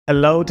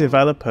Hello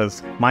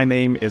developers, my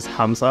name is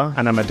Hamza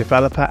and I'm a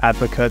developer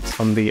advocate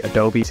on the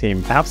Adobe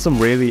team. I have some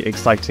really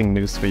exciting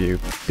news for you.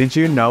 Did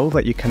you know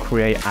that you can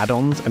create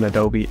add-ons in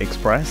Adobe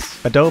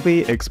Express?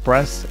 Adobe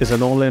Express is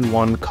an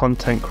all-in-one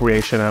content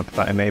creation app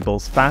that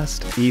enables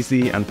fast,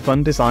 easy and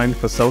fun design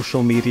for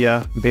social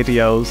media,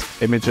 videos,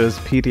 images,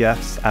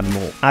 PDFs and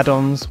more.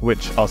 Add-ons,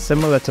 which are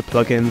similar to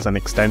plugins and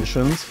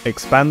extensions,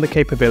 expand the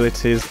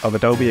capabilities of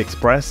Adobe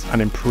Express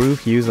and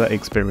improve user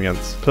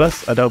experience.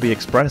 Plus, Adobe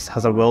Express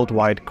has a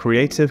worldwide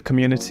creative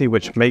community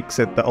which makes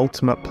it the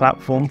ultimate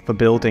platform for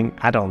building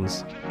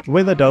add-ons.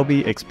 With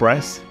Adobe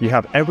Express, you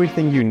have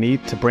everything you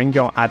need to bring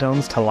your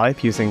add-ons to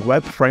life using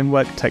web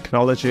framework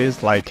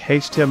technologies like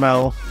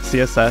HTML,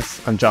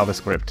 CSS, and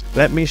JavaScript.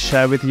 Let me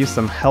share with you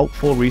some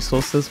helpful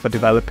resources for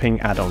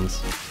developing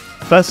add-ons.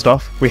 First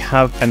off, we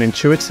have an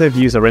intuitive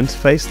user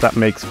interface that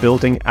makes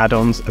building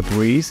add-ons a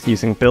breeze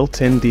using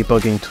built-in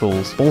debugging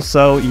tools.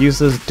 Also,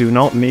 users do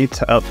not need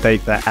to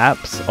update their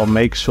apps or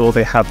make sure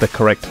they have the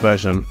correct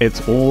version.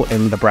 It's all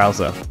in the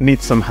browser.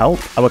 Need some help?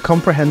 Our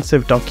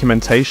comprehensive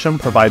documentation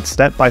provides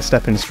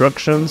step-by-step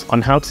instructions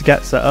on how to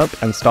get set up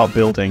and start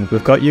building.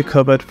 We've got you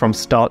covered from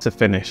start to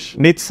finish.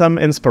 Need some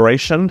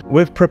inspiration?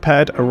 We've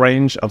prepared a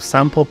range of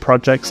sample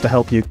projects to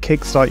help you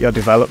kickstart your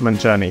development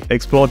journey.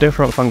 Explore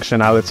different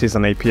functionalities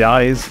and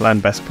APIs, learn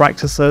best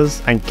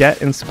practices, and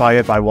get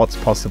inspired by what's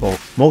possible.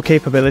 More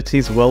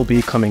capabilities will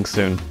be coming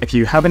soon. If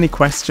you have any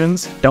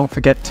questions, don't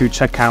forget to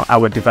check out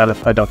our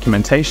developer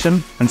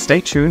documentation and stay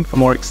tuned for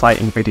more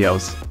exciting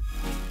videos.